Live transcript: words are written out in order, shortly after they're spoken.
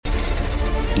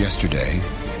Yesterday,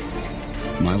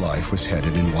 my life was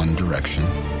headed in one direction.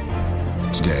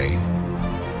 Today,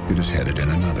 it is headed in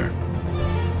another.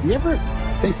 You ever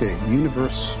think the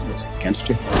universe was against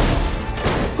you?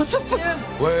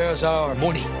 Where's our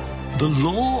money? The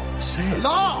law says.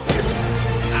 Law!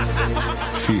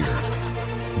 Fear,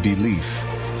 belief,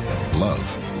 love.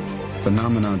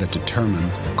 Phenomena that determine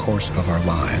the course of our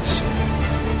lives.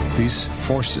 These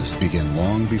forces begin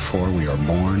long before we are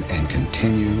born and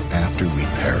continue after we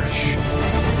perish.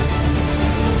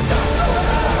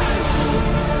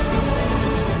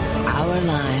 Our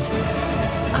lives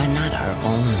are not our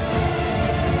own.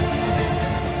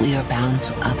 We are bound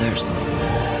to others,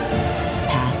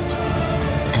 past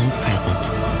and present.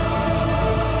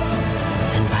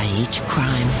 And by each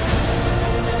crime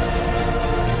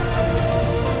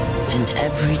and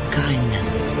every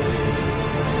kindness,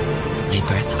 we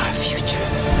birth our future.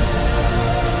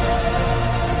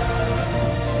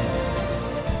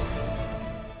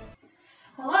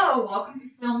 Hello, welcome to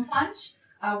Film Punch.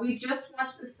 We just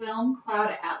watched the film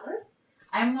Cloud Atlas.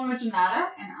 I'm Laura Janata,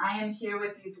 and I am here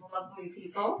with these lovely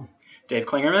people. Dave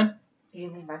Klingerman,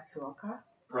 Amy Masuoka,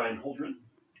 Brian Holdren,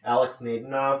 Alex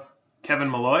Nadenov,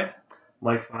 Kevin Malloy,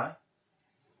 Mike Fry.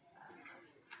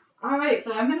 Alright,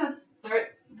 so I'm going to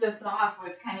start this off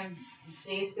with kind of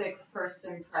basic first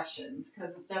impressions,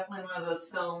 because it's definitely one of those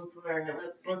films where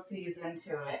let's ease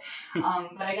into it.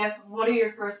 But I guess, what are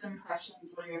your first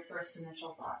impressions? What are your first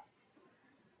initial thoughts?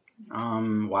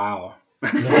 Wow.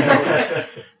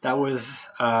 That was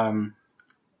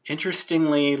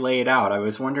interestingly laid out. I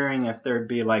was wondering if there'd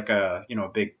be like a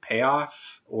big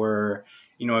payoff, or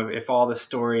if all the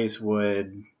stories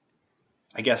would,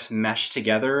 I guess, mesh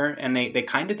together, and they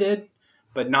kind of did,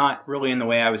 but not really in the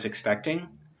way I was expecting.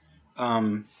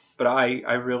 But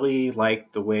I really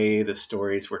liked the way the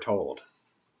stories were told.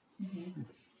 Mm-hmm.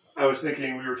 I was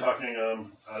thinking, we were talking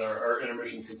at our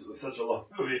intermission, since it was such a long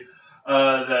movie,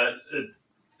 that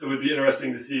it would be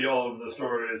interesting to see all of the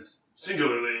stories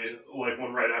singularly, like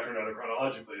one right after another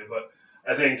chronologically. But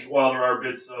I think while there are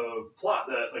bits of plot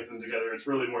that link them together, it's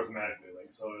really more thematically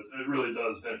linked. So it really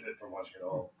does benefit from watching it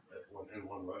all in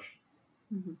one rush.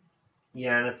 Mm-hmm.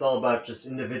 Yeah, and it's all about just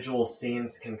individual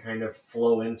scenes can kind of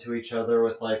flow into each other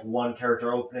with like one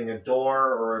character opening a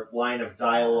door or a line of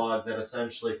dialogue that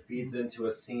essentially feeds into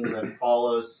a scene that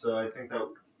follows. So I think that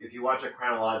if you watch it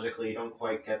chronologically, you don't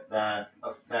quite get that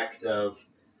effect of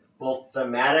both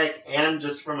thematic and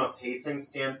just from a pacing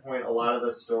standpoint. A lot of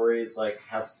the stories like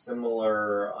have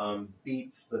similar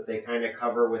beats that they kind of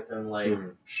cover within like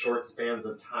short spans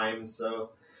of time.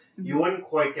 So you wouldn't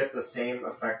quite get the same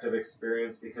effective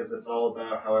experience because it's all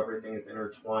about how everything is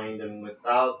intertwined, and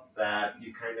without that,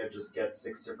 you kind of just get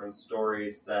 6 different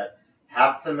stories that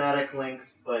have thematic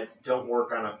links but don't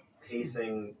work on a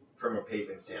pacing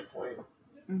standpoint.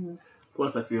 Mm-hmm.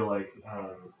 Plus, I feel like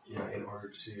in order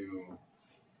to,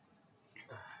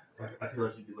 I feel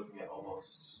like you'd be looking at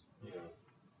almost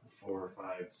 4 or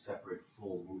 5 separate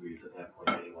full movies at that point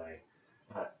anyway.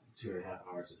 Not 2.5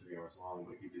 hours or 3 hours long,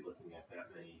 but you'd be looking at that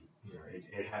many.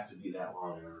 It'd have to be that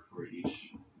long in order for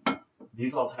each.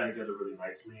 These all tie together really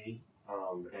nicely,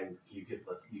 and you get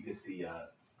the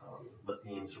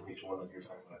themes from each one that you're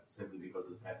talking about simply because of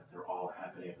the fact that they're all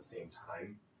happening at the same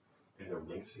time and they're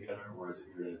linked together. Whereas if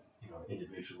you were to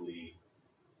individually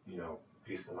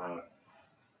piece them out,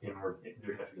 there'd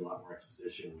have to be a lot more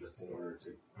exposition just in order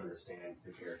to understand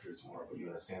the characters more. But you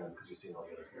understand them because you've seen all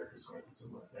the other characters going through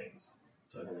similar things.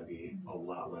 So it's going to be a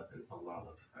lot less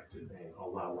effective and a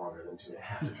lot longer than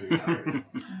 2.5 to 3 hours.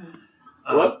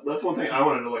 Well, that's one thing I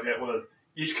wanted to look at was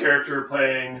each actor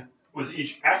playing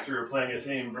the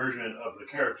same version of the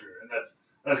character, and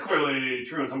that's clearly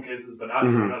true in some cases, but not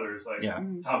true in others. Like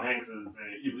Tom Hanks is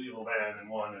an evil man in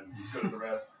one, and he's good at the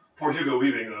rest. Poor Hugo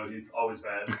Weaving, though, he's always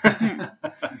bad.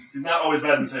 He's not always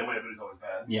bad in the same way, but he's always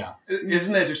bad. Yeah.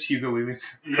 Isn't that just Hugo Weaving?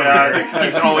 Yeah, I think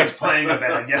he's always playing a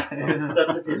bad guy.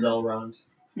 Except if he's Elrond.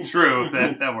 True,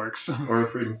 that works. Or a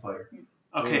freedom fighter.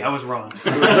 Okay, I was wrong.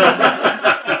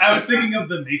 I was thinking of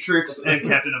The Matrix and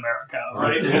Captain America,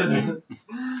 right?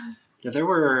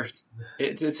 Yeah,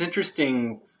 it's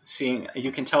interesting seeing,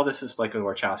 you can tell this is like the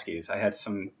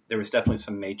Wachowskis. There was definitely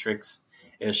some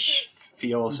Matrix-ish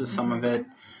feels to some of it.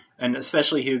 And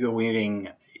especially Hugo Weaving,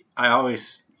 I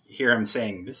always hear him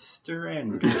saying, Mr.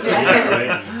 Andrews.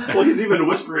 Right? Well, he's even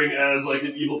whispering as like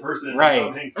an evil person in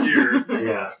Tom Hanks' ear.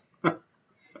 Yeah.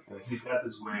 He's got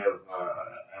this way of,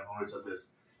 I've always said this,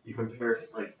 you compare,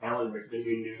 like, Alan Rickman,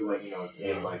 you knew, his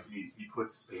game, he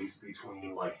puts space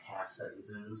between, half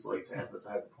sentences, to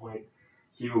emphasize the point.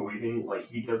 Hugo Weaving,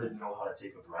 he doesn't know how to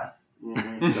take a breath.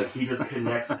 But he just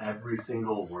connects every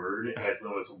single word as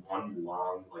though it's one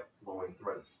long, like, flowing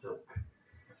thread of silk.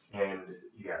 And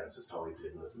yeah, that's just all he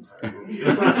did in this entire movie.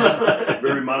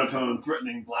 Very monotone,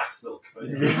 threatening black silk.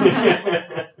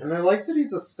 And I like that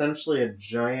he's essentially a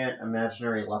giant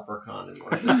imaginary leprechaun in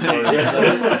one of the stories.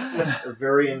 That is a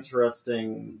very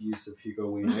interesting use of Hugo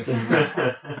Weaving.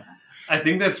 I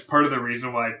think that's part of the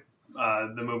reason why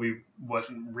the movie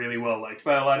wasn't really well liked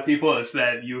by a lot of people, is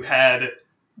that you had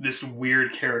this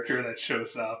weird character that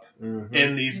shows up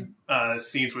in these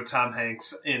scenes with Tom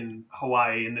Hanks in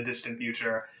Hawaii in the distant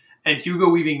future. And Hugo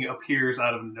Weaving appears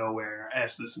out of nowhere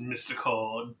as this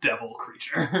mystical devil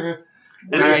creature.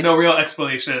 And there's no real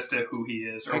explanation as to who he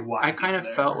is or why. I kind of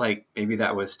felt like maybe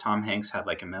that was Tom Hanks had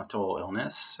like a mental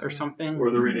illness or something. Or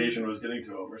the radiation was getting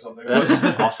to him or something. That's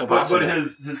also possible. But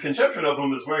his conception of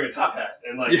him is wearing a top hat.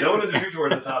 And like no one in the future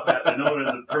wears a top hat, and no one in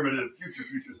the primitive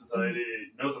future society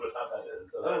knows what a top hat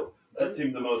is. So that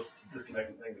seemed the most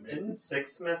disconnected thing to me. Didn't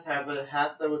Sixsmith have a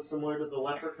hat that was similar to the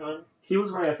leprechaun? He was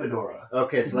wearing a fedora.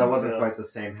 Okay, so that wasn't quite the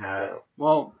same hat.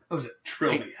 Well, that was a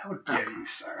trilogy. How dare you,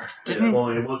 sir? Well,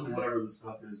 it wasn't whatever the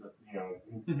stuff is that,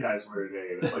 guys wear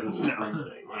today. It's like a little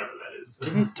thing, whatever that is.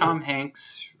 Didn't Tom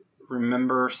Hanks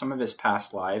remember some of his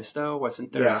past lives, though?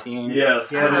 Wasn't there a scene? Yes.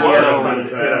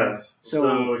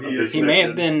 So he may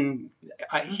have been...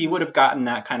 he would have gotten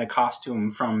that kind of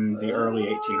costume from the early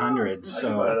 1800s.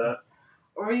 So.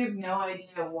 Or you have no idea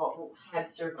what had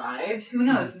survived. Who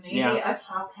knows? Maybe a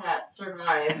top hat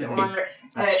survived, or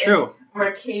that's true. Or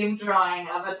a cave drawing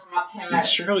of a top hat.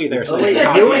 Surely there's. Ewing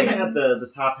had the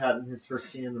top hat in his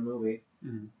first scene in the movie.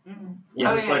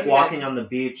 Yeah, it's like walking on the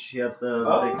beach. He has the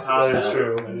big top hat.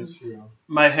 That is true.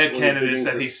 My headcanon is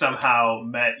that he somehow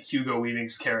met Hugo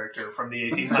Weaving's character from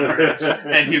the 1800s,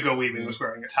 and Hugo Weaving was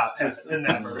wearing a top hat in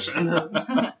that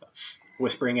version.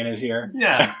 Whispering in his ear.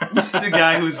 Yeah, just a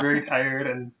guy who was very tired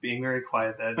and being very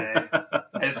quiet that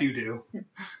day, as you do.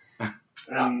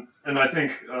 And I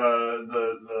think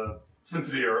the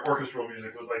symphony or orchestral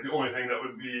music was like the only thing that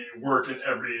would work in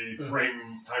every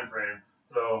time frame.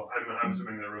 So I'm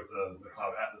assuming they wrote the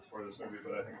Cloud Atlas for this movie,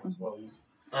 but I think it was well used.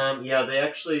 Yeah,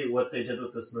 what they did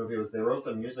with this movie was they wrote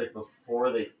the music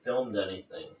before they filmed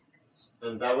anything.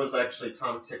 And that was actually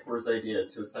Tom Tickwer's idea,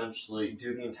 to essentially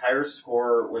do the entire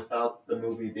score without the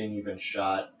movie being even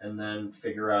shot, and then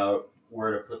figure out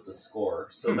where to put the score.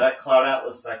 So that Cloud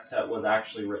Atlas Sextet was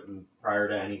actually written prior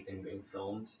to anything being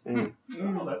filmed. Oh,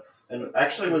 and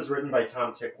actually was written by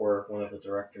Tom Tickwer, one of the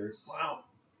directors. Wow.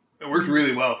 It worked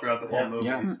really well throughout the whole movie.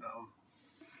 Yeah.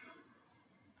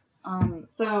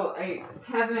 So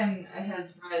Kevin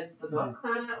has read the book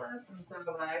Cloud Atlas, and so have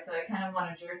I. So I kind of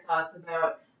wanted your thoughts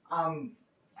about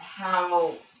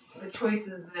how the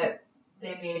choices that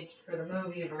they made for the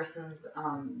movie versus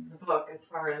the book, as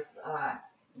far as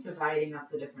dividing up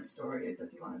the different stories.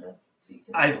 If you wanted to speak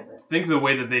to that a little bit. I think the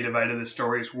way that they divided the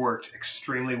stories worked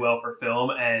extremely well for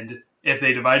film, and if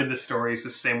they divided the stories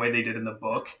the same way they did in the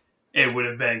book, it would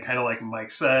have been kind of like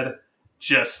Mike said,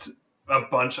 just a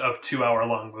bunch of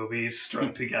 2-hour-long movies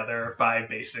strung together by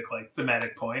basic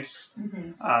thematic points.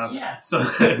 Yes. So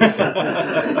something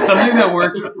that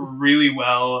worked really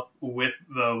well with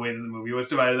the way that the movie was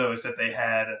divided, though, is that they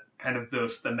had kind of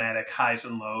those thematic highs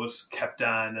and lows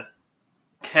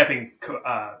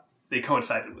they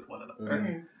coincided with one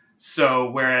another. So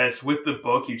whereas with the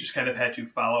book, you just kind of had to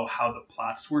follow how the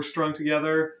plots were strung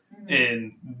together,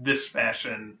 in this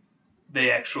fashion, they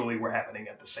actually were happening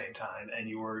at the same time, and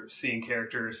you were seeing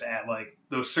characters at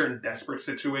those certain desperate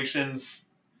situations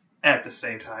at the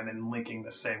same time and linking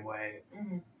the same way.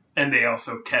 And they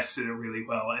also casted it really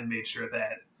well and made sure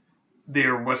that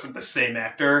there wasn't the same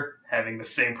actor having the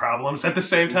same problems at the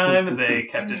same time. They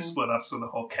kept it split up so the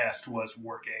whole cast was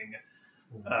working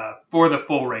for the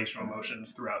full range of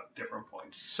emotions throughout different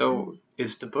points. So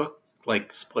is the book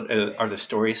split? Are the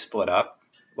stories split up?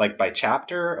 By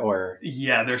chapter, or?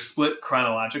 Yeah, they're split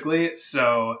chronologically.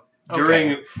 So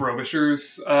during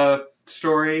Frobisher's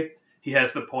story, he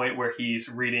has the point where he's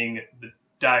reading the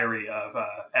diary of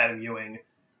Adam Ewing,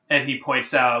 and he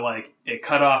points out it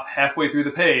cut off halfway through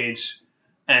the page,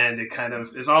 and it kind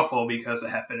of is awful because a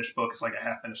half-finished book is like a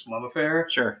half-finished love affair.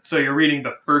 Sure. So you're reading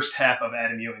the first half of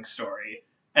Adam Ewing's story,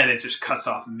 and it just cuts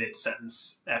off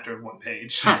mid-sentence after one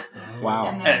page. Wow.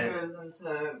 And then it goes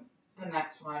into the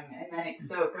next one, and then it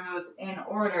goes in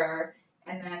order,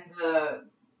 and then the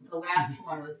last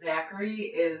one with Zachary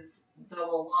is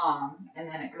double long, and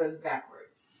then it goes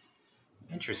backwards.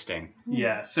 Interesting.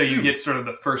 Yeah, so you get sort of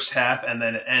the first half, and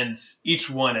then it ends each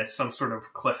one at some sort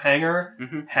of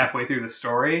cliffhanger halfway through the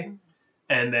story,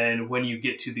 and then when you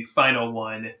get to the final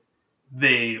one,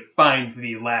 they find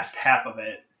the last half of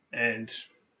it, and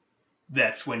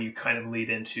that's when you kind of lead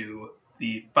into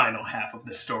the final half of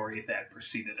the story that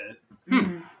preceded it.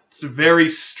 It's very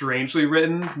strangely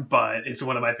written, but it's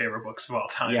one of my favorite books of all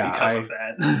time because of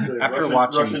that. After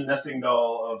Russian nesting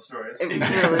doll of stories.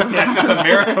 Yes, it's a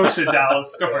Mariposa doll of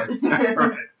stories.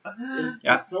 Perfect. Is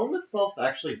the film itself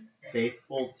actually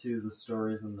faithful to the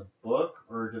stories in the book,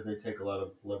 or did they take a lot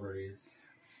of liberties?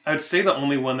 I would say the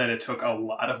only one that it took a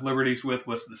lot of liberties with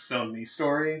was the Seon-mi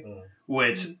story,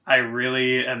 which I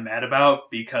really am mad about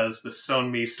because the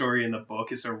Seon-mi story in the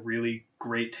book is a really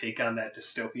great take on that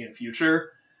dystopian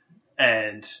future.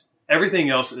 And everything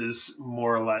else is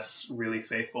more or less really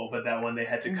faithful, but that one they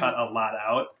had to cut a lot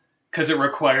out because it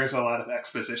requires a lot of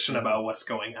exposition about what's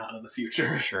going on in the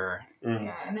future. Sure.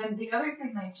 Yeah, and then the other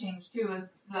thing they changed too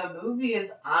is the movie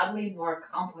is oddly more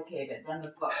complicated than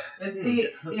the book. It's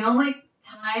the only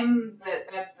time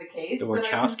that's the case. The that I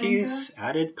can think Wachowskis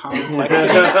added complexity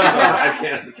to I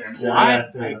can't. Why?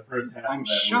 The first half I'm of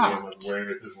that shocked. movie, where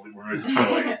is this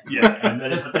going? Yeah. And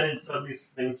then suddenly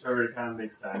things started to kind of make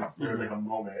sense. There was like a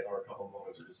moment or a couple of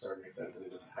moments where it just started to make sense and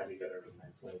it just tied together really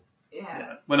nicely.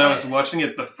 Yeah. When I was watching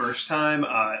it the first time,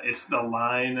 it's the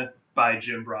line by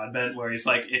Jim Broadbent where he's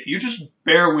like, "If you just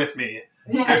bear with me,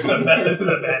 there's some method to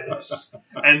the madness."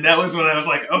 And that was when I was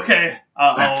like, okay,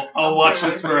 I'll watch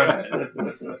this for a minute.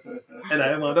 And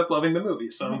I wound up loving the movie,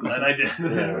 so I'm glad I did.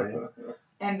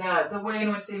 And the way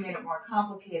in which they made it more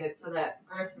complicated, so that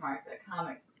birthmark, that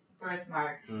comic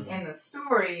birthmark in the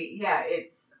story,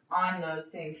 it's on those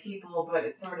same people, but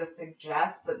it sort of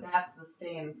suggests that that's the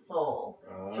same soul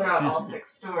throughout all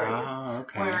 6 stories.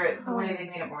 Where the way they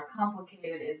made it more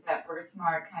complicated is that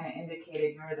birthmark kind of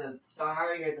indicated you're the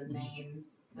star, you're the main,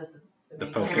 this is the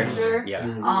main focus. character.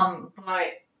 Yeah.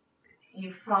 But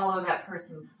you follow that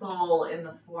person's soul in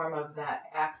the form of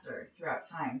that actor throughout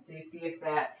time. So you see if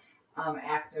that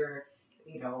actor,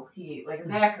 he, like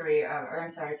Zachary,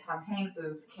 Tom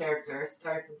Hanks's character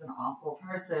starts as an awful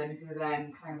person who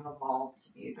then kind of evolves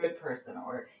to be a good person,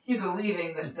 or Hugo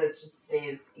Weaving that just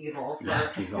stays evil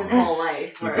for his whole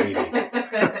life.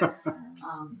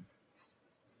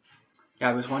 Yeah,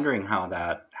 I was wondering how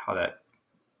that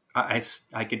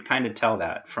I could kind of tell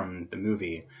that from the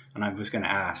movie, and I was going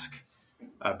to ask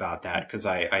about that because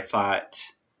I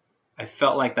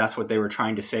felt like that's what they were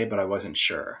trying to say, but I wasn't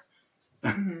sure.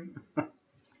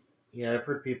 Yeah, I've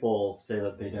heard people say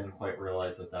that they didn't quite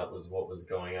realize that was what was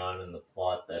going on in the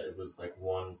plot, that it was like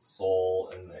one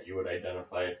soul and that you would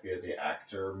identify it via the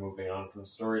actor moving on from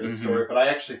story to story. But I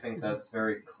actually think that's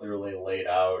very clearly laid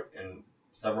out in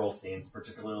several scenes,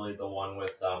 particularly the one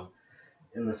with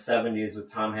in the 70s with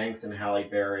Tom Hanks and Halle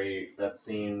Berry, that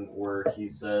scene where he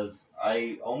says,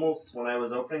 when I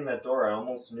was opening that door, I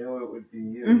almost knew it would be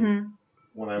you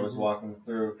when I was walking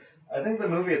through. I think the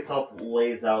movie itself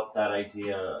lays out that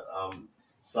idea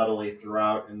subtly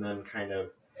throughout, and then kind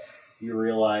of you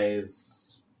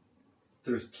realize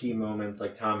through key moments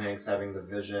like Tom Hanks having the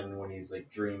vision when he's like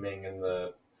dreaming in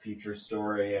the future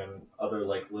story, and other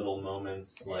like little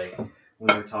moments like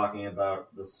when we're talking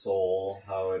about the soul,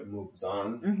 how it moves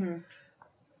on.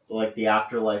 Like the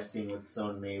afterlife scene with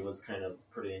Seon-mi was kind of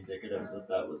pretty indicative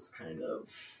that was kind of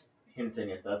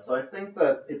hinting at that. So I think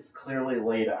that it's clearly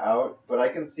laid out, but I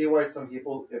can see why some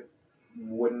people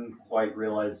wouldn't quite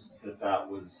realize that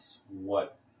was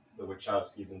what the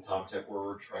Wachowskis and Tom Tykwer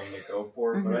were trying to go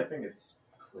for, but I think it's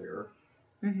clear.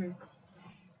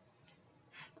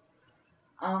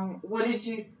 What did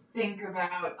you think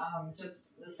about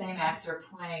just the same actor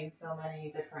playing so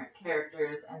many different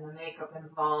characters and the makeup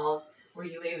involved? Were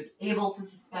you able to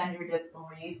suspend your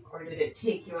disbelief, or did it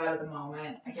take you out of the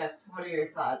moment? I guess, what are your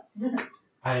thoughts?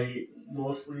 I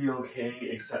mostly okay,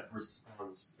 except for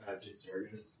Jim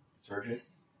Sturgis.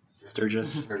 Jim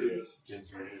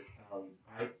Sturgis.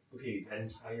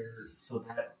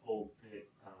 That whole bit,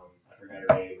 I forgot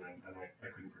her name, I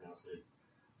couldn't pronounce it.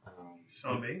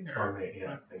 Seon-mi?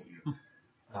 Yeah, thank you.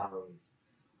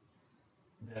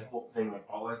 That whole thing, like,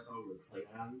 all I saw were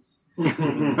Klingons.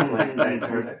 Like, that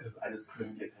entire time, because I just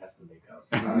couldn't get past the makeup.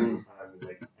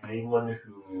 Like, anyone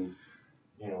who,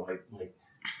 like,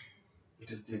 it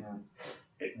just didn't,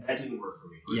 that didn't work for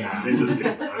me. Yeah. It just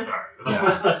didn't. I'm sorry.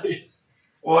 Yeah.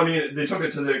 Well, I mean, they took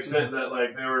it to the extent that,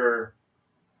 like, they were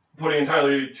putting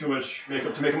entirely too much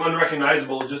makeup to make him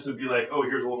unrecognizable, just to be like, oh,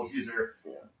 here's a little teaser.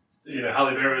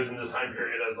 Halle Berry was in this time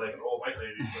period as like an old white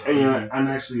lady. So. And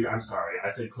I'm sorry. I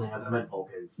said Klingons. I meant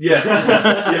Vulcans. Yeah.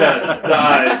 Yes. The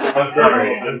eyes. I'm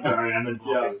sorry. I meant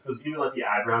Vulcans. Because even like the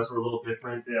eyebrows were a little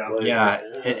different. Yeah. Yeah.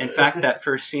 In fact, that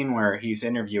first scene where he's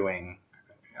interviewing,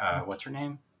 what's her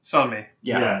name? Sonmi.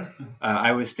 Yeah.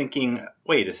 I was thinking,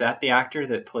 wait, is that the actor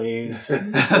that plays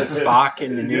Spock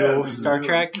in the new Star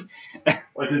Trek?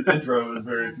 Like his intro is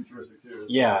very futuristic too.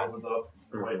 Yeah. Opens up,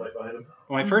 the white light behind him.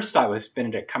 Well, my first thought was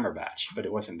Benedict Cumberbatch, but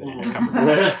it wasn't Benedict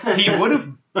Cumberbatch. He would have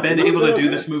been able to do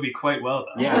this movie quite well,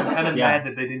 though. Yeah. I'm kind of mad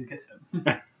that they didn't get him.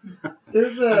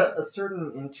 There's a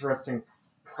certain interesting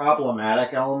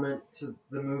problematic element to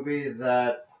the movie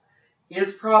that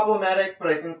is problematic, but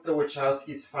I think the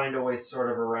Wachowskis find a way sort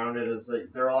of around it. Is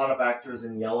that there are a lot of actors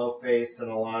in yellowface and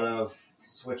a lot of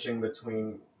switching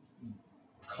between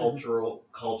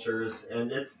cultures,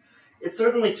 and it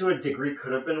certainly to a degree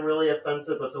could have been really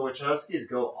offensive, but the Wachowskis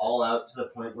go all out to the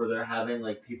point where they're having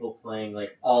like people playing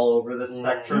like all over the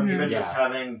spectrum, even just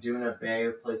having Duna Bay,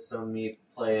 who plays Stone Meat,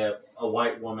 play a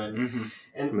white woman,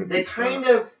 and they kind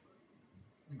of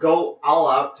go all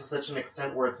out to such an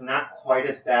extent where it's not quite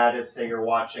as bad as, say, you're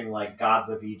watching like Gods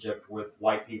of Egypt with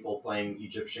white people playing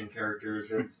Egyptian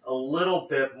characters. It's a little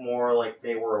bit more like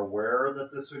they were aware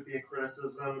that this would be a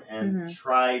criticism and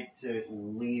tried to at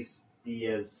least be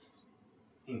as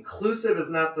inclusive is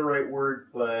not the right word,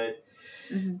 but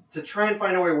to try and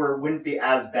find a way where it wouldn't be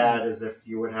as bad as if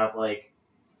you would have like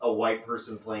a white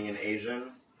person playing an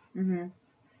Asian.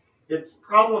 It's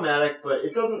problematic, but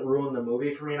it doesn't ruin the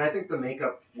movie for me, and I think the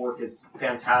makeup work is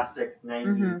fantastic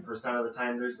 90% of the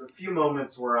time. There's a few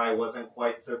moments where I wasn't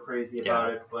quite so crazy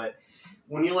about it, but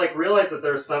when you like realize that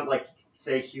there's some, like,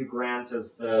 say Hugh Grant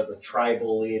as the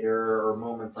tribal leader or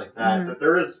moments like that, that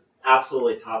there is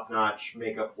absolutely top-notch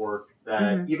makeup work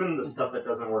that even the stuff that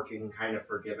doesn't work, you can kind of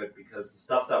forgive it because the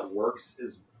stuff that works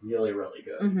is really, really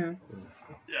good.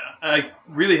 Yeah, I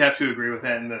really have to agree with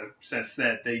that in the sense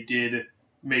that they did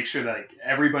make sure that like,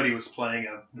 everybody was playing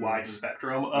a wide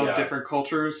spectrum of different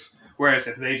cultures. Whereas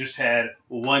if they just had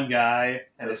one guy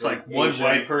and it's like one Asian,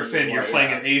 white person, you're white,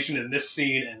 playing an Asian in this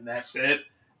scene and that's it,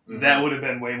 that would have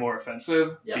been way more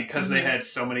offensive because they had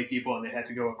so many people and they had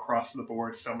to go across the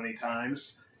board so many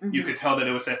times. You could tell that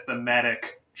it was a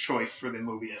thematic choice for the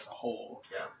movie as a whole.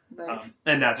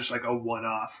 And not just like a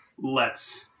one-off,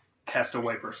 let's cast a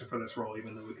white person for this role,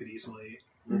 even though we could easily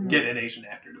get an Asian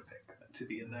actor to pick to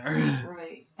be in there.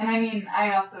 Right. And I mean,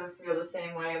 I also feel the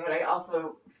same way, but I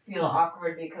also feel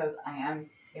awkward because I am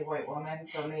a white woman,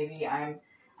 so maybe I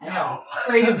know,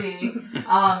 crazy.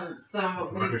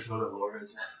 So maybe,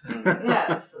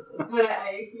 yes, but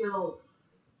I feel,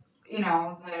 you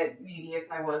know, that maybe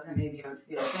if I wasn't, maybe I would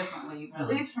feel differently. But at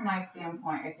least from my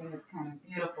standpoint, I think it's kind of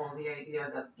beautiful, the idea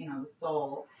that, you know, the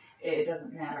soul, it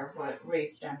doesn't matter what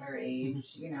race, gender,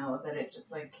 age, you know, that it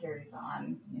just like carries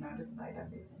on, you know, despite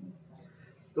everything. So.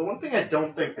 The one thing I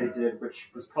don't think they did, which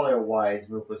was probably a wise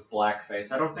move, was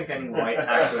blackface. I don't think any white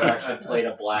actors actually played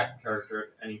a black character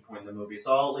at any point in the movie,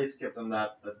 so I'll at least give them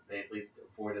that they at least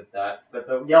avoided that. But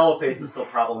the yellow face is still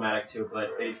problematic too,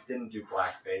 but they didn't do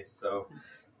blackface, so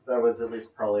that was at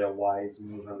least probably a wise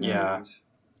move on their end.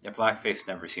 Yeah, blackface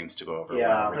never seems to go over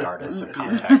well, regardless of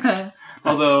context.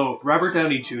 Although Robert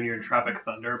Downey Jr. in Tropic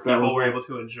Thunder, people were able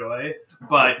to enjoy,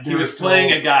 but he was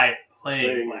playing a guy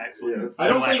playing blackface. I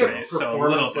don't think a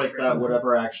performance like that would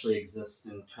ever actually exist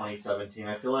in 2017.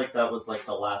 I feel like that was like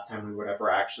the last time we would ever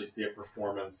actually see a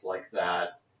performance like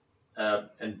that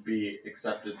and be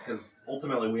accepted, because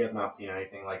ultimately we have not seen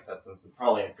anything like that since. It's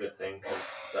probably a good thing,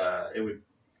 because it would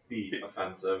be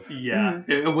offensive. Yeah,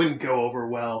 it wouldn't go over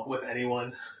well with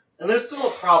anyone. And there's still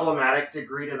a problematic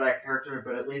degree to that character,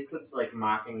 but at least it's like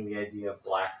mocking the idea of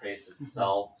blackface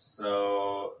itself,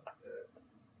 so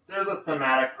there's a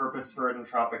thematic purpose for it in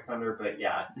Tropic Thunder, but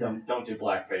yeah, don't do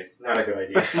blackface. Not a good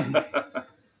idea.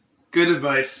 Good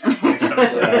advice for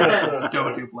 2017.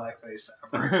 Don't do blackface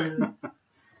ever.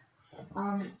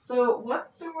 So what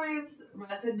stories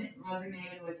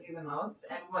resonated with you the most,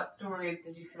 and what stories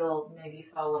did you feel maybe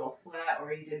fell a little flat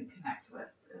or you didn't connect with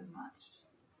as much?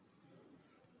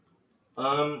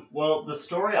 Well, the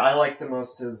story I like the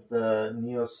most is the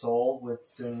Neo Soul with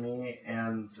Sunmi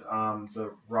and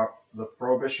the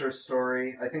Frobisher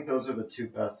story. I think those are the two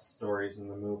best stories in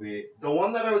the movie. The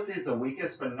one that I would say is the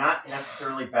weakest, but not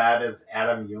necessarily bad, is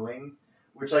Adam Ewing,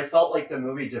 which I felt like the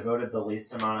movie devoted the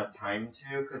least amount of time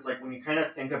to, because like when you kind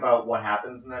of think about what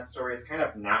happens in that story, it's kind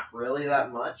of not really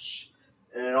that much,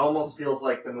 and it almost feels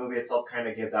like the movie itself kind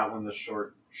of gave that one the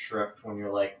short shrift when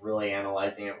you're like really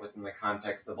analyzing it within the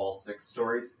context of all 6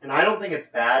 stories. And I don't think it's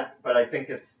bad, but I think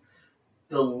it's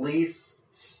the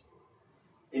least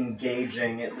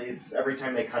engaging. At least every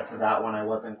time they cut to that one, I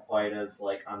wasn't quite as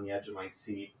like on the edge of my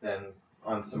seat than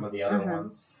on some of the other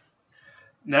ones.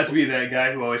 Not to be that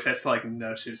guy who always has to like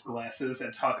nudge his glasses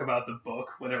and talk about the book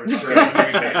whenever it's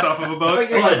based off of a book.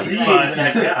 Well, indeed,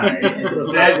 that guy.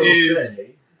 That is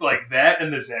like that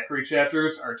and the Zachary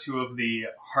chapters are two of the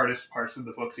hardest parts of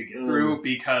the book to get through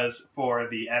because for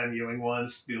the Adam Ewing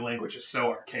ones, the language is so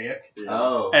archaic.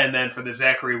 Oh. And then for the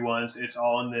Zachary ones, it's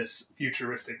all in this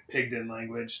futuristic Pigden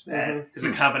language that is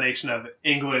a combination of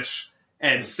English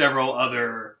and several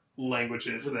other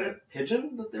languages. Was it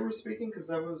Pidgin that they were speaking? Because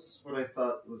that was what I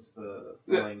thought was the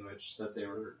language that they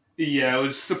were... Yeah, it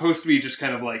was supposed to be just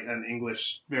kind of like an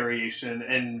English variation,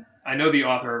 and I know the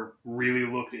author really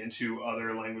looked into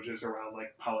other languages around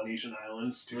like Polynesian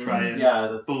islands to try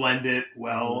and blend it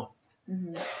well.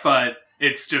 But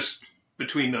it's just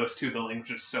between those two, the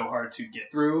language is so hard to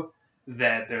get through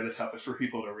that they're the toughest for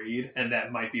people to read, and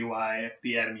that might be why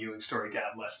the Adam Ewing story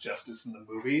got less justice in the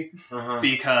movie,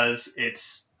 because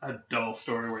it's a dull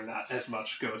story where not as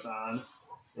much goes on.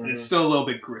 It's still a little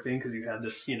bit gripping because you have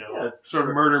this, sort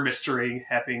of murder mystery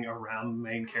happening around the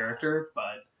main character,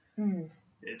 but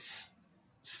it's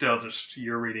still just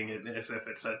you're reading it as if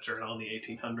it's a journal in the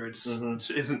 1800s,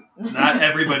 which isn't not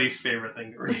everybody's favorite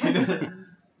thing to read.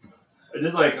 I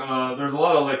did like there's a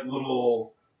lot of like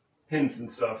little hints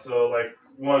and stuff. So like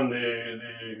one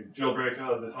the jailbreak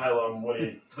of this Hylum when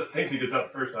he thinks he gets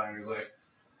out the first time, he's like,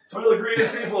 "Some of the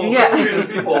greatest people, and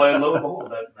lo and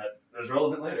behold, that is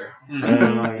relevant later."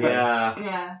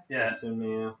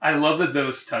 I love that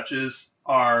those touches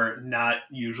are not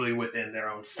usually within their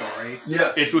own story.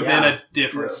 Yes, it's within a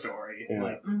different story.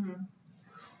 Like,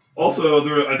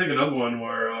 also, I think another one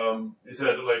where he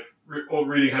said like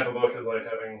reading half a book is like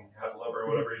having half a lover or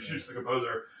whatever. He shoots the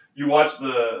composer. You watch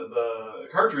the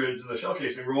cartridge, the shell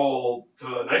casing roll to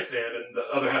the nightstand, and the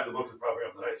other half of the book is probably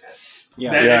off the nightstand.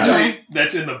 Actually,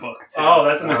 that's in the book too. Oh,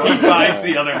 that's in the book. He finds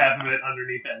the other half of it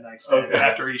underneath that nightstand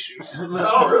after he shoots.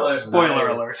 Oh, really? Spoiler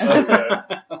alert.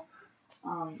 Okay.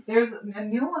 There's a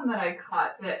new one that I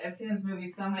caught that I've seen this movie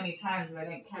so many times and I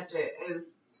didn't catch it.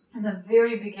 Is in the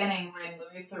very beginning when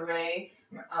Louisa Ray,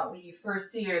 when you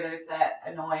first see her, there's that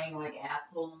annoying like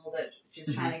asshole that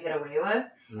she's trying to get away with,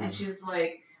 and she's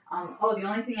like, the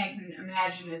only thing I can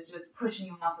imagine is just pushing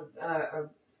you off of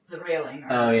the railing.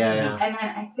 And then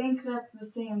I think that's the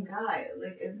same guy,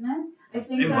 like, isn't it? I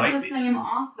think that's the same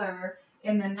author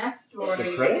in the next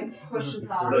story that pushes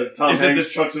off. Like Tom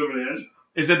Hanks chucks over the edge.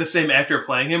 Is it the same actor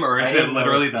playing him, or is it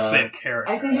literally the same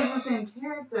character? I think it's the same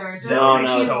character. Just no,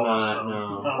 it's not.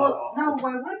 No. Well, no,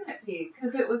 why wouldn't it be?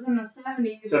 Because it was in the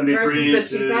 70s 73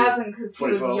 versus the 2000s, because he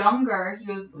was younger.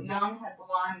 He was young, had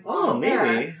blonde hair.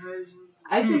 Maybe.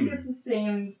 I think it's the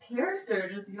same character,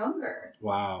 just younger.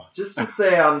 Wow. Just to say,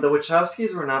 the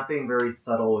Wachowskis were not being very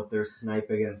subtle with their snipe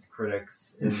against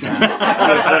critics in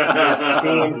that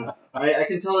scene. I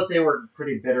can tell that they were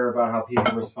pretty bitter about how people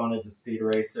responded to Speed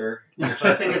Racer, which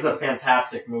I think is a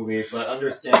fantastic movie, but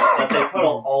understand that they put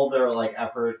all their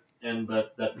effort in,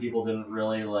 but that people didn't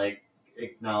really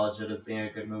acknowledge it as being a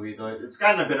good movie. Though it's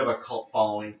gotten a bit of a cult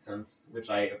following since, which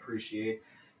I appreciate.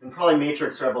 And probably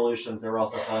Matrix Revolutions, they were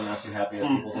also probably not too happy that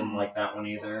people didn't like that one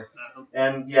either.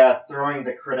 And throwing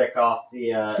the critic off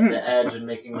the edge and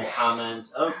making the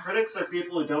comment, critics are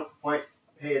people who don't quite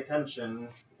pay attention.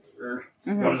 Or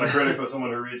What is a critic? But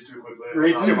someone who reads too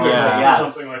quickly.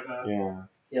 Something like that.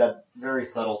 Yeah, very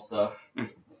subtle stuff.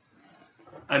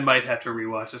 I might have to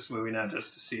rewatch this movie now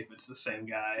just to see if it's the same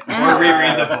guy, or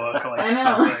reread the book,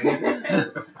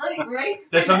 something. Right?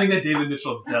 That's something that David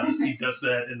Mitchell does. He does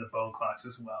that in the Bone Clocks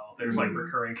as well. There's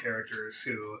recurring characters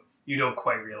who you don't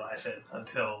quite realize it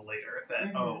until later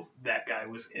that that guy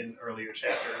was in earlier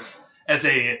chapters as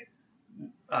a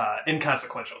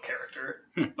inconsequential character,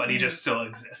 but he just still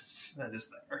exists and is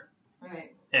there.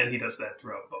 Right. And he does that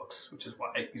throughout books, which is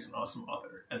why he's an awesome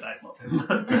author, and I love him.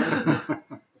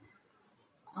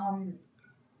 I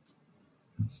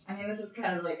mean, this is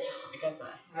kind of I guess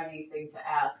a heavy thing to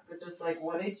ask, but just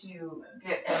what did you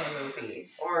get from the movie?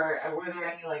 Or were there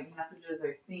any messages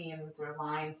or themes or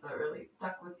lines that really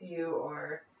stuck with you?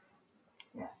 Or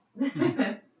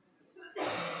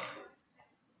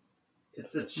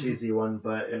It's a cheesy one,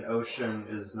 but an ocean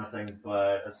is nothing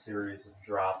but a series of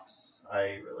drops.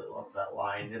 I really love that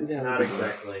line. It's not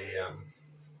exactly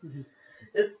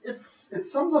It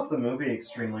sums up the movie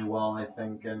extremely well, I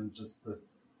think, and just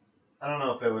I don't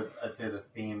know if I'd say the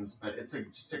themes, but it's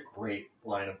just a great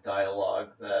line of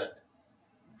dialogue that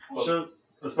shows.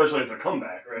 Especially as a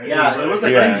comeback, right? Yeah, it was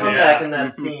a great comeback in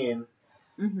that scene.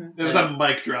 It was a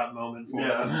mic drop moment for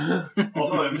him.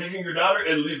 Also, I'm taking your daughter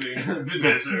and leaving. Good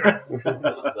day, sir.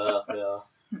 Stuff, yeah.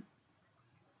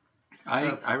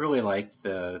 I really liked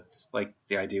the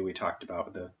idea we talked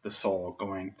about, the soul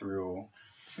going through.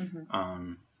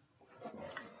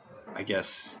 I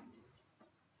guess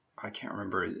I can't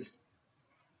remember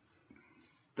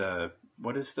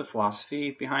what is the philosophy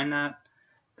behind that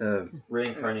the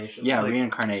reincarnation. Yeah,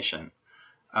 reincarnation.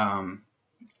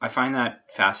 I find that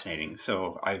fascinating.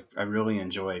 So I really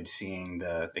enjoyed seeing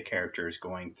the characters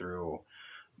going through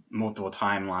multiple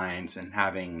timelines and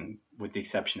having, with the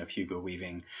exception of Hugo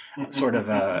Weaving, sort of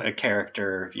a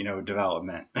character,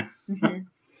 development.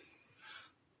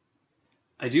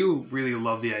 I do really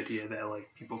love the idea that like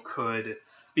people could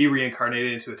be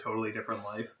reincarnated into a totally different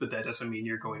life, but that doesn't mean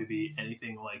you're going to be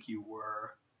anything like you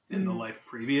were in the life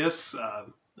previous.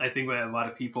 I think that a lot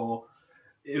of people,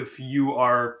 if you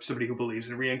are somebody who believes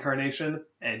in reincarnation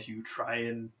and you try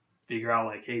and figure out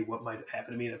like, hey, what might have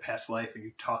happened to me in a past life, and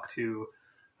you talk to,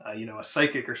 a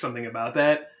psychic or something about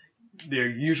that, they're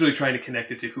usually trying to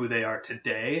connect it to who they are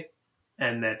today.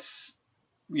 And that's,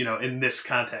 in this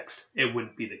context, it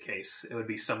wouldn't be the case. It would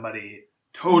be somebody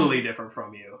totally different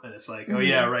from you. And it's like, oh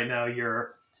yeah, right now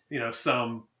you're,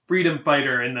 some freedom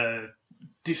fighter in the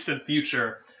distant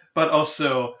future, but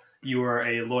also you are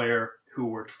a lawyer who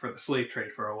worked for the slave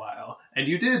trade for a while. And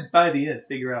you did, by the end,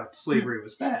 figure out slavery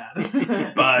was bad,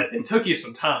 but it took you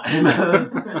some time.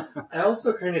 I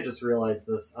also kind of just realized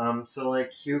this. So,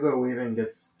 like, Hugo Weaving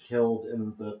gets killed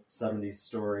in the 70s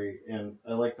story, and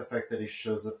I like the fact that he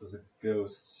shows up as a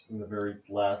ghost in the very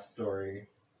last story.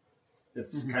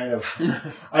 It's kind of...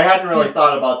 I hadn't really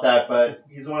thought about that, but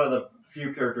he's one of the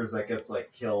few characters that gets,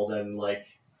 like, killed, and, like,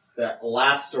 that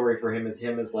last story for him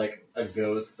is like a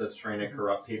ghost that's trying to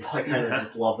corrupt people. I kind of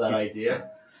just love that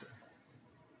idea.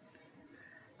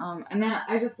 And then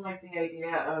I just like the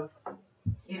idea of,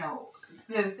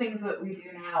 the things that we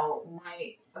do now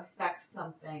might affect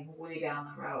something way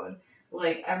down the road.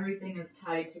 Like, everything is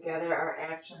tied together, our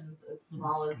actions, as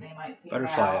small as they might seem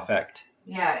butterfly now. effect.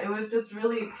 Yeah, it was just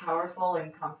really powerful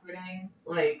and comforting.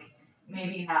 Like,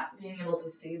 maybe not being able to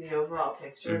see the overall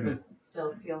picture, but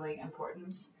still feeling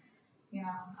important.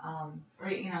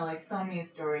 Like Sonia's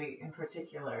story in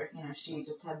particular, she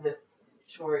just had this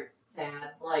short,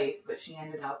 sad life, but she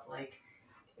ended up like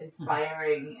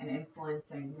inspiring and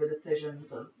influencing the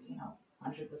decisions of,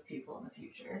 hundreds of people in the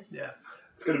future. Yeah.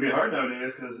 It's going to be hard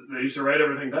nowadays because they used to write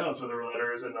everything down, so there were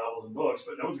letters and novels and books,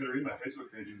 but no one's going to read my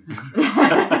Facebook page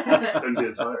and be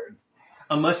inspired.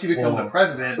 Unless you become the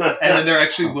president, and then there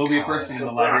actually will be a person in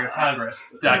the Library of Congress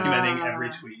documenting every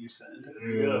tweet you send.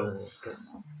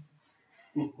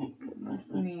 That's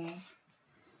me.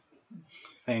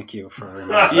 Thank you for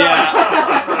reminding me. Yeah,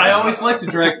 I always like to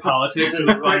drag politics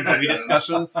into my movie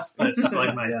discussions. That's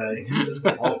like my thing.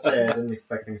 I'll say I didn't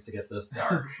expect things to get this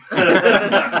dark.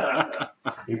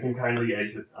 You can kindly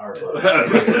exit our the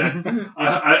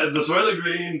Soylent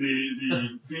Green,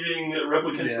 the feeding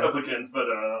replicants, but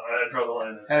I draw the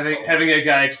line. Having a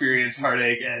guy experience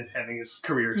heartache and having his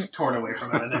career torn away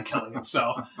from him and then killing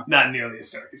himself, not nearly as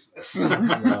dark as this.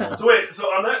 No. So wait, so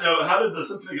on that note, how did the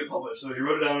symphony get published? So he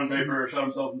wrote it down on paper, shot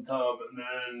himself in the tub, and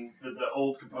then did the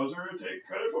old composer take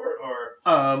credit for it, or?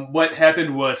 What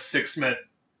happened was Sixsmith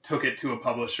took it to a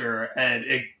publisher, and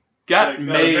it got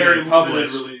made and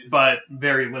published, but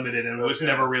very limited, and was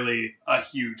never really a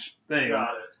huge thing.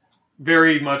 Got it.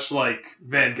 Very much like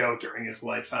Van Gogh during his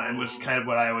lifetime was kind of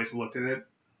what I always looked at it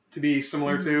to be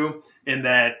similar to, in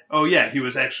that, he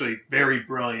was actually very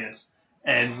brilliant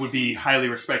and would be highly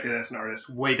respected as an artist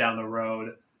way down the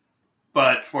road.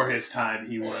 But for his time,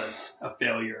 he was a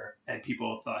failure, and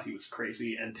people thought he was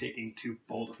crazy and taking too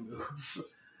bold of moves.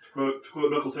 To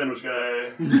quote Knuckle Sandwich Guy,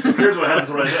 who cares what happens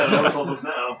when I get? I all those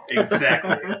now.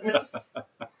 Exactly.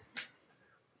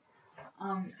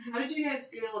 How did you guys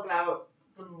feel about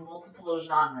the multiple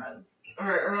genres?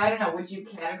 Or I don't know, would you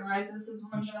categorize this as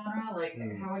one genre? Like,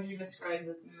 how would you describe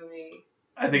this movie?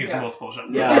 I think it's multiple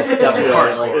genres. Yeah, it's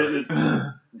definitely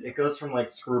it goes from like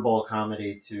screwball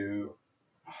comedy to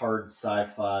hard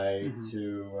sci-fi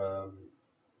to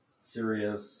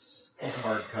serious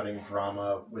hard-cutting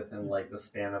drama within like the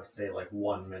span of say like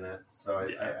 1 minute. So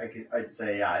I'd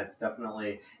say it's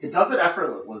definitely, it does it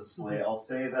effortlessly. I'll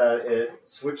say that it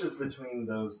switches between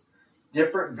those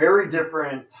very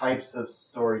different types of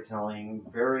storytelling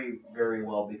very, very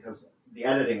well because the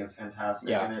editing is fantastic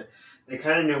and they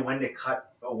kind of knew when to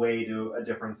cut away to a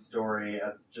different story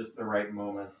at just the right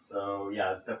moment. So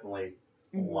it's definitely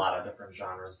a lot of different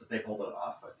genres, but they pulled it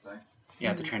off, I'd say.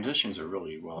 Yeah, the transitions are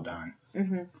really well done.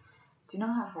 Mm-hmm. Do you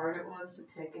know how hard it was to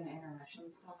pick an intermission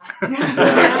spot?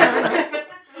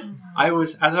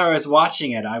 As I was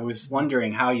watching it, I was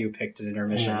wondering how you picked an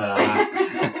intermission spot.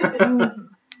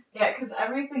 Yeah, because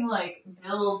everything like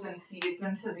builds and feeds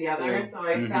into the other, so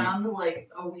I found like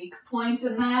a weak point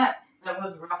in that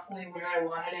was roughly where I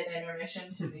wanted an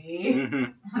intermission to be.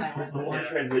 There's the one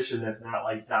transition that's not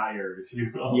like dire,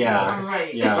 Yeah.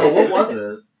 Right. Yeah. Oh, what was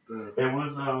it? It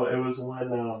was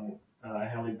when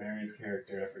Halle Berry's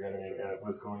character, I forgot her name,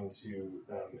 was going to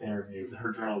interview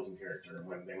her journalism character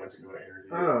when they went to go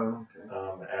interview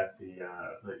at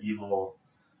the evil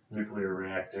nuclear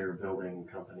reactor building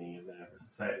company that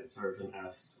started with an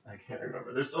S. I can't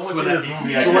remember. There's so much in this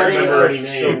movie I can't remember any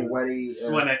names.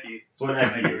 Swanecki.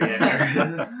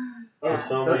 There's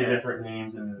so many different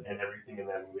names and everything in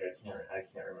that movie. I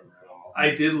can't remember at all.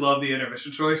 I did love the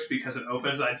intermission choice because it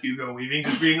opens on Hugo Weaving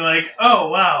just being like, "Oh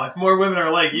wow, if more women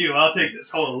are like you, I'll take this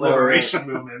whole liberation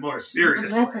movement more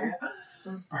seriously."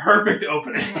 Perfect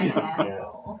opening.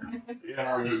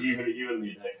 Yeah, even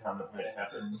need that comment when it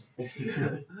happened.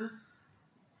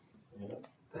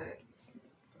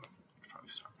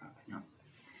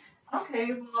 Okay,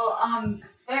 well,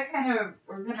 that kind of,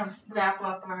 we're gonna wrap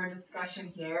up our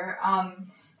discussion here.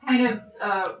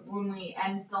 When we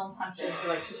end Film Punches, we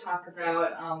like to talk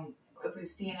about if we've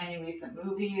seen any recent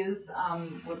movies,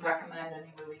 would recommend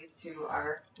any movies to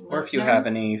our listeners. Or if you have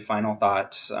any final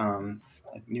thoughts.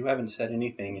 You haven't said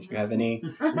anything. If you have any,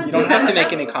 you don't have to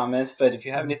make any comments, but if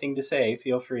you have anything to say,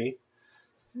 feel free.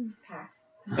 Pass.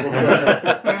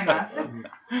 Fair enough.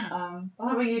 How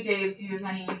about you, Dave? Do you have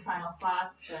any final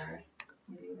thoughts?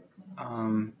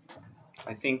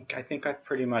 I think I've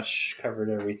pretty much covered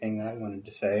everything that I wanted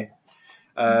to say.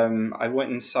 I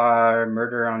went and saw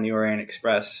Murder on the Orient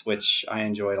Express, which I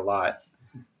enjoyed a lot.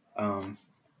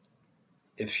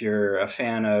 If you're a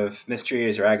fan of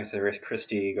mysteries or Agatha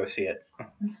Christie, go see it.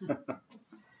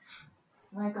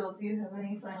 Michael, do you have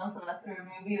any final thoughts or a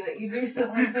movie that you've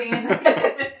recently seen?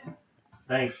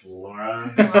 Thanks,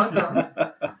 Laura. You're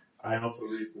welcome. I also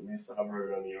recently saw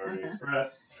Murder on the Orient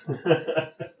Express.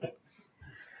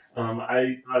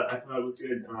 I thought it was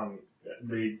good.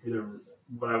 They did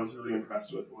what I was really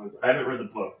impressed with was, I haven't read the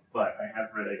book, but I have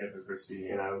read Agatha Christie,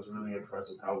 and I was really impressed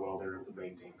with how well they were able to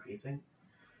maintain pacing.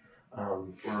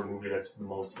 For a movie that's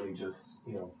mostly just,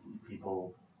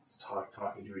 people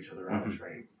talking to each other on the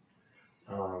train,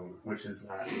 which is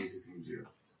not an easy thing to do.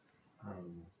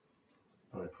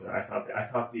 But I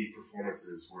thought the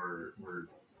performances were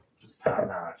just top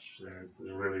notch. There's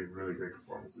really, really great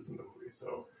performances in the movie.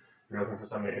 So if you're looking for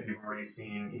something, if you've already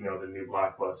seen, the new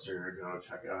blockbuster, go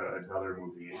check out another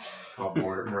movie called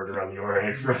Murder on the Orient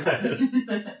Express.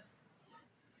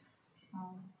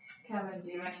 Kevin,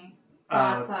 do you have any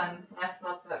last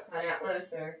thoughts about Cloud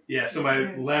Atlas? Yeah, so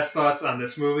my last thoughts on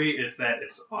this movie is that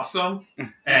it's awesome,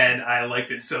 and I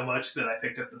liked it so much that I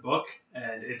picked up the book,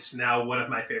 and it's now one of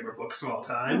my favorite books of all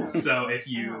time. So if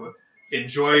you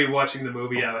enjoy watching the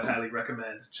movie, I would highly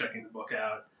recommend checking the book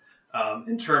out.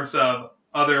 In terms of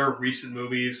other recent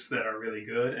movies that are really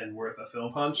good and worth a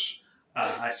film punch,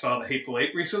 I saw The Hateful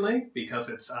Eight recently because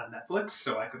it's on Netflix,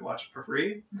 so I could watch it for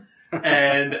free.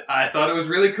 And I thought it was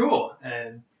really cool.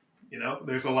 And,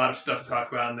 there's a lot of stuff to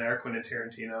talk about in there. Quentin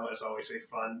Tarantino is always a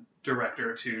fun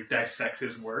director to dissect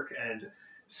his work and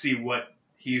see what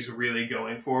he's really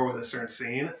going for with a certain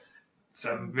scene. It's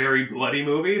a very bloody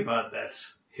movie, but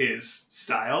that's his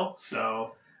style.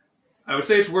 So I would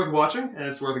say it's worth watching, and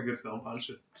it's worth a good film punch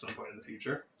at some point in the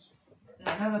future.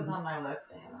 I know it's on my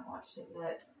list. I haven't watched it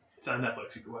yet. It's on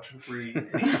Netflix. You can watch it for free.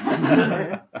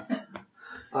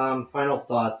 Final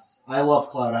thoughts. I love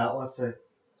Cloud Atlas. I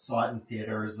saw it in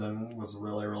theaters and was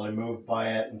really, really moved by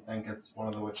it and think it's one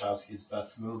of the Wachowskis'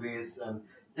 best movies. And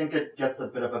I think it gets a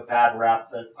bit of a bad rap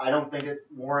that I don't think it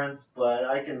warrants, but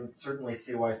I can certainly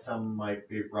see why some might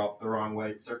be rubbed the wrong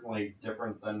way. It's certainly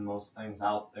different than most things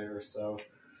out there, so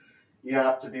you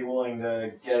have to be willing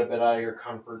to get a bit out of your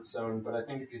comfort zone. But I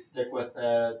think if you stick with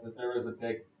it, that there is a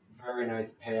big, very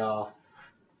nice payoff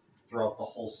throughout the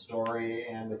whole story,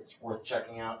 and it's worth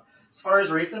checking out. As far as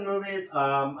recent movies,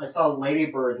 I saw Lady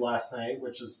Bird last night,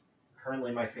 which is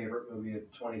currently my favorite movie of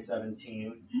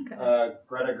 2017. Okay.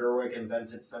 Greta Gerwig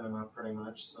invented cinema, pretty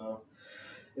much, so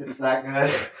it's that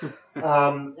good.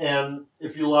 And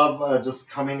if you love just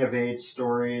coming-of-age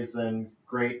stories and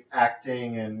great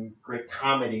acting and great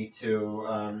comedy, too,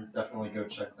 definitely go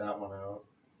check that one out.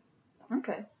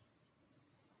 Okay.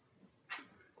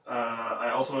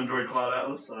 I also enjoyed Cloud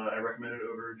Atlas. I recommend it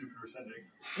over Jupiter Ascending.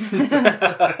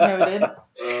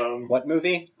 Noted. What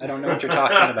movie? I don't know what you're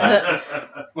talking about.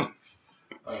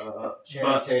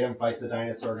 Channing Tatum fights a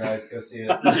dinosaur, guys. Go see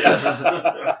it. Yes.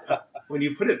 When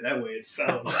you put it that way, it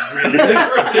sounds really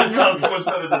different. It sounds so much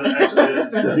better than it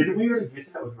actually is. Didn't we already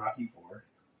get that with Rocky IV?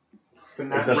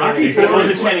 Rocky IV. It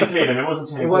wasn't Channing Tatum. It wasn't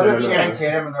Channing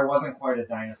Tatum, and there wasn't quite a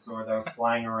dinosaur that was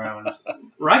flying around.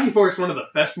 Rocky IV is one of the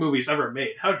best movies ever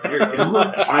made. How dare you?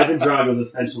 Ivan Drago's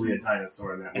essentially a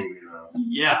dinosaur in that movie, though.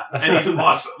 Yeah, and he's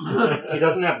awesome. He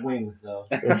doesn't have wings, though.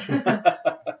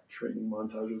 training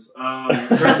montages.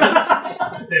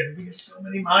 There'd be so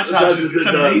many montages. It's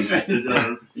amazing. It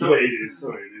does. So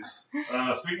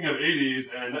 80s. Speaking of 80s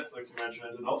and Netflix, you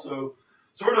mentioned, and also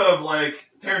sort of like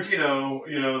Tarantino,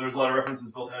 there's a lot of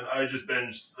references built in. I just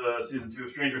binged season 2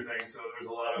 of Stranger Things, so there's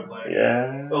a lot of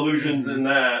allusions in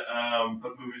that,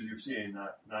 but movies you've seen,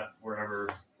 not wherever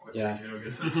Tarantino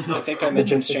gets his stuff I think from. I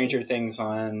mentioned Stranger Things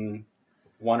on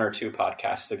 1 or 2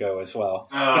 podcasts ago as well.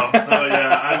 Oh, so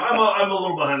I'm a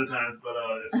little behind the times, but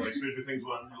if like Stranger Things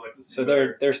 1, you like this. So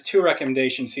there's 2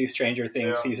 recommendations. See Stranger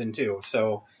Things season 2.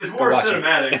 So it's more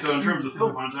cinematic. So in terms of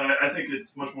Film Punch, I think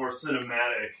it's much more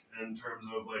cinematic in terms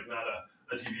of like not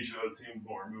a TV show. It seemed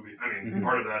more a movie. I mean,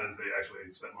 part of that is they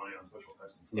actually spent money on special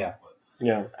effects and stuff. Yeah. But.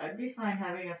 Yeah. I'd be fine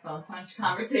having a Film Punch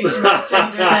conversation about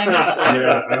Stranger Things.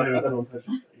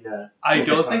 I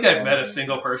don't think I've met a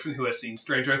single person who has seen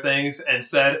Stranger Things and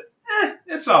said,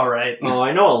 it's all right. Oh,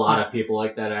 I know a lot of people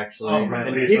like that actually. Oh,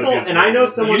 and I know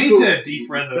someone you need to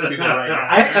defriend those people right now.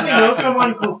 I actually know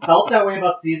someone who felt that way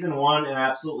about season 1 and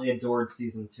absolutely adored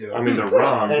season 2. I mean, they're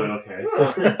wrong, but okay.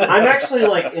 I'm actually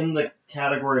like in the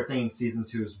category of thinking season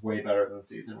 2 is way better than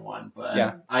season 1, but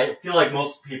I feel like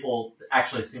most people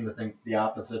actually seem to think the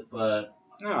opposite. But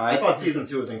no, I thought season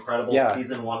 2 was incredible. Yeah.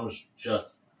 Season 1 was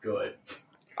just good.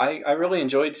 I really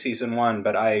enjoyed season 1,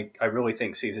 but I really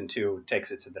think season 2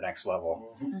 takes it to the next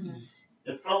level. Mm-hmm.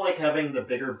 It felt like having the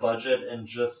bigger budget and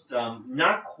just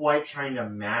not quite trying to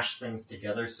mash things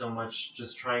together so much,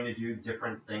 just trying to do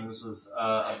different things was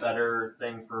a better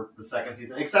thing for the second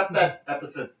season. Except that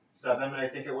episode 7, I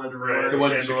think it was. Right, the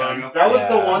one in Chicago. That was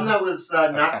the one that was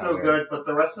not so good, but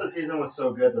the rest of the season was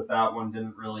so good that one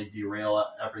didn't really derail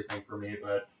everything for me.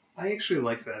 But I actually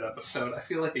liked that episode. I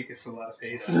feel like it gets a lot of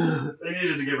hate. They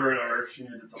needed to give her an arc. She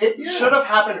needed something. It should have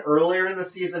happened earlier in the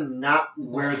season, not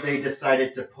where they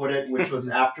decided to put it, which was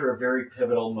after a very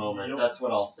pivotal moment. That's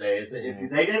what I'll say. Is that if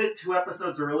they did it 2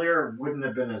 episodes earlier, it wouldn't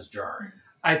have been as jarring.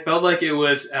 I felt like it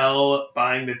was Elle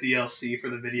buying the DLC for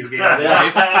the video game life,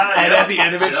 and at the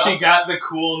end of it, she got the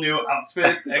cool new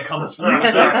outfit that comes from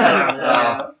it.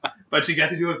 But she got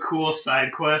to do a cool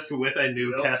side quest with a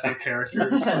new cast of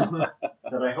characters.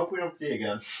 That I hope we don't see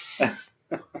again.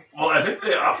 Well, I think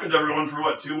they optioned everyone for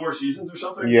 2 more seasons or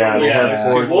something? Yeah, so they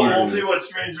have 4 seasons. We'll see what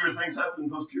stranger things happen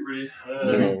post-puberty.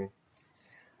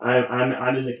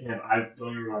 I'm in the camp.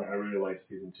 Don't get me wrong. I really liked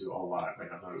season 2 a lot.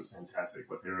 Like I thought it was fantastic.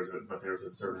 But there was a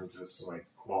certain just like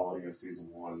quality of season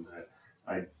 1 that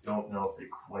I don't know if they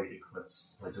quite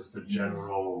eclipsed. Like just the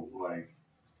general like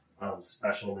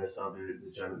specialness of it.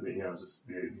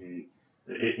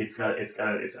 It's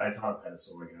on a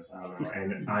pedestal, I guess. I don't know.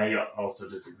 And I also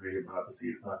disagree about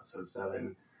episode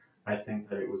 7. I think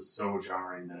that it was so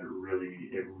jarring that it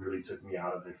really took me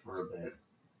out of it for a bit.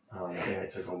 And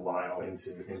it took a while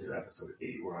into episode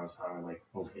 8 where I was finally like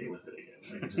okay with it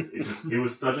again. Like it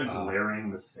was such a glaring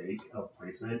mistake of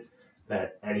placement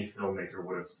that any filmmaker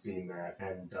would have seen that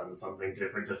and done something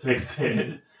different to fix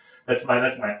it. That's my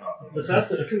thought. The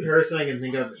best comparison I can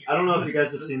think of, I don't know if you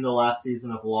guys have seen the last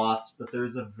season of Lost, but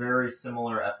there's a very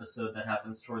similar episode that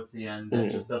happens towards the end that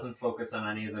just doesn't focus on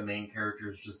any of the main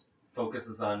characters, just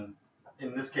focuses on,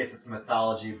 in this case it's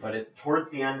mythology, but it's towards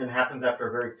the end and happens after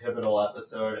a very pivotal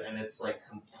episode, and it's like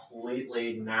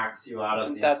completely knocks you out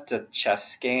Isn't of the... that the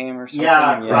chess game or something?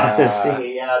 Yeah, Across the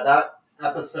Sea. Yeah, that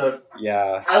episode.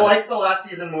 Yeah. I like the last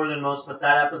season more than most, but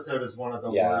that episode is one of the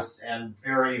worst and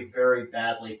very, very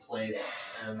badly placed.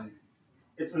 And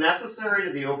it's necessary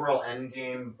to the overall end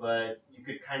game, but you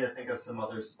could kind of think of some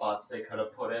other spots they could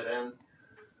have put it in.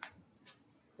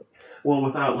 Well,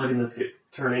 without letting this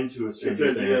turn into a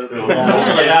Stranger Things film.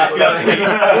 I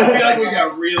feel like we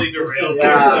got really derailed.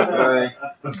 Yeah, sorry.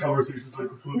 This conversation's been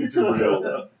completely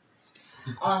derailed.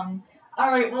 All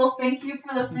right. Well, thank you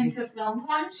for listening to Film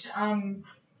Punch.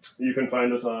 You can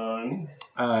find us on.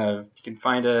 You can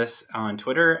find us on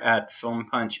Twitter at Film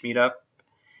Punch Meetup,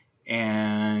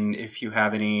 and if you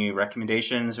have any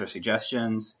recommendations or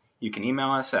suggestions, you can email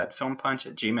us at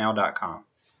filmpunch@gmail.com.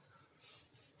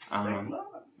 Thanks a lot.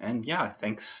 And yeah,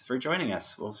 thanks for joining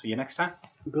us. We'll see you next time.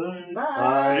 Good.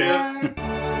 Bye. Yeah.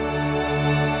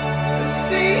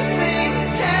 Facing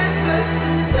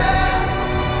tempest.